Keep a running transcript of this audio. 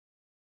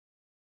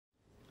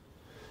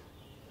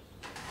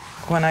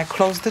when I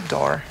close the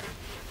door,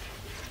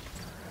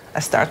 I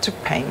start to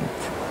paint.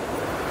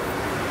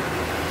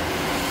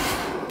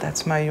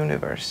 That's my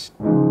universe.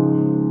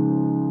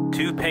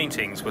 2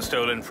 paintings were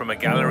stolen from a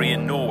gallery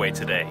in Norway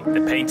today.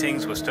 The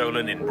paintings were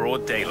stolen in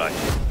broad daylight.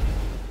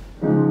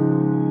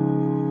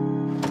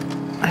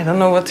 I don't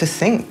know what to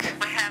think.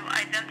 We have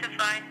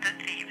identified the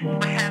thieves.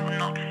 We have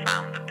not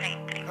found the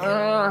painting.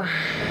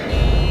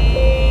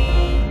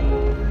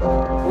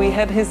 We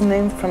had his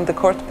name from the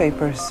court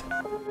papers.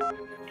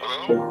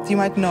 Hello? You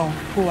might know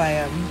who I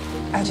am.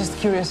 I'm just a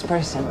curious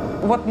person.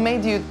 What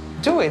made you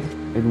do it?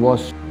 It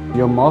was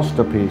your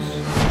masterpiece.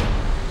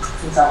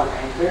 Since I'm a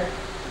painter,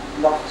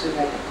 I'd love to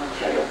make a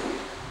portrait of you.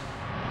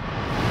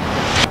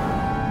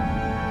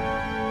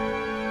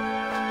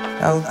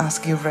 I'll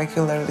ask you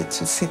regularly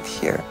to sit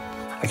here.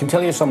 I can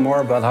tell you some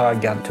more about how I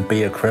got to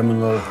be a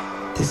criminal.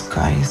 This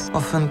guy is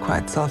often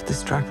quite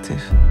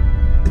self-destructive.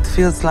 It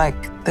feels like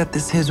that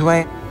is his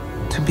way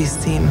to be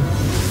seen.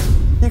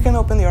 You can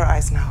open your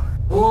eyes now.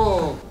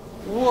 Whoa!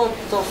 What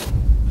the f...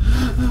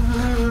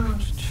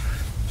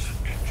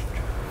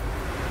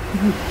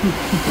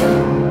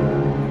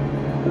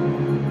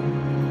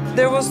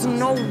 There was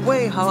no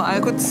way how I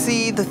could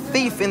see the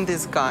thief in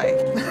this guy.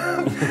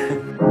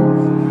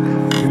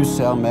 Hun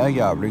ser meg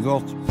jævlig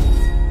godt.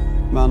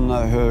 Men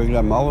hun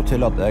glemmer av og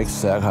til at jeg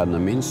ser henne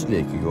minst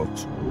like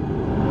godt.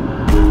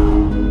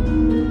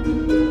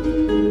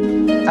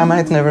 I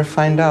might never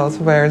find out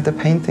where the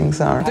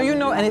paintings are. Do you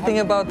know anything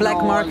about black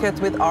market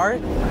with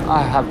art?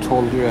 I have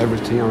told you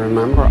everything I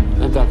remember,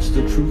 and that's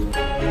the truth.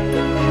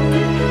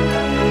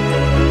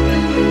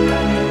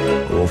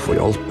 Hvorfor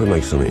hjelper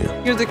meg så mye?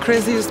 You're the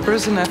craziest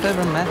person I've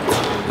ever met.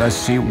 I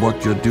see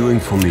what you're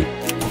doing for me.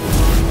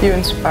 You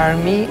inspire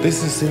me.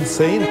 This is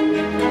insane.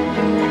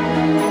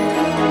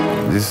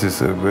 This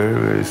is a very,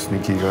 very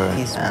sneaky guy.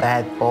 He's a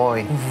bad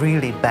boy,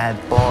 really bad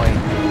boy.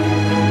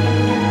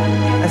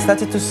 I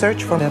started to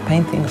search for the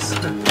paintings.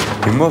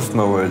 You must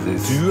know where it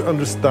is. Do you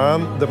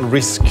understand the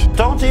risk?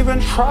 Don't even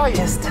try!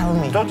 Just tell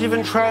me. Don't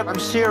even try, I'm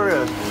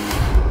serious.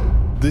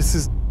 This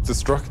is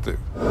destructive.